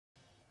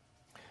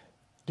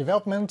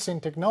Developments in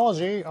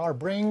technology are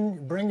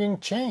bringing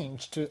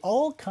change to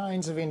all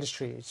kinds of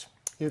industries.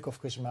 Yuko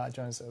Fukushima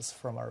joins us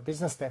from our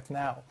business desk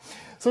now.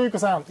 So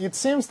Yuko-san, it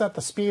seems that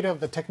the speed of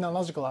the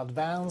technological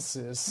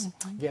advances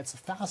gets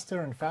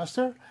faster and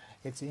faster.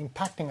 It's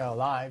impacting our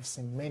lives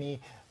in many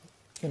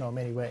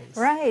ways.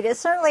 Right, it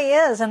certainly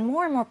is. And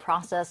more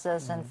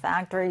processes and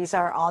factories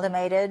are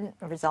automated,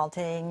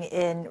 resulting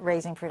in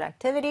raising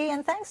productivity.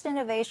 And thanks to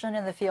innovation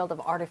in the field of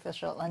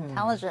artificial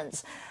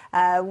intelligence,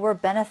 we're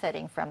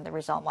benefiting from the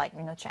result like,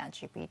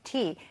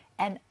 ChatGPT.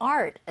 And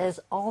art is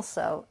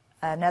also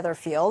another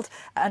field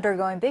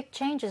undergoing big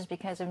changes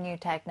because of new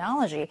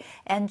technology.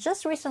 And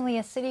just recently,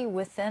 a city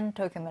within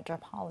Tokyo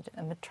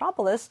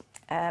metropolis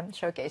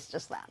showcased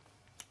just that.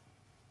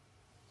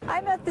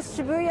 I'm at the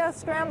Shibuya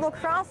Scramble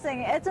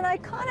Crossing. It's an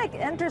iconic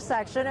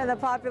intersection in the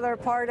popular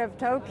part of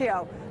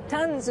Tokyo.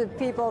 Tons of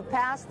people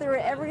pass through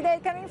it every day,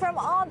 coming from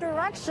all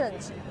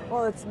directions.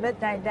 Well, it's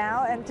midnight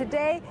now, and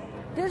today,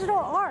 digital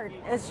art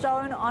is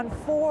shown on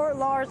 4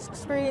 large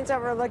screens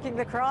overlooking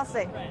the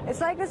crossing.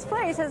 It's like this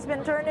place has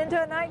been turned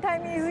into a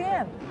nighttime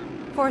museum.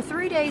 For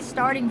 3 days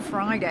starting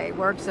Friday,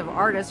 works of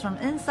artists from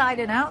inside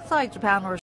and outside Japan were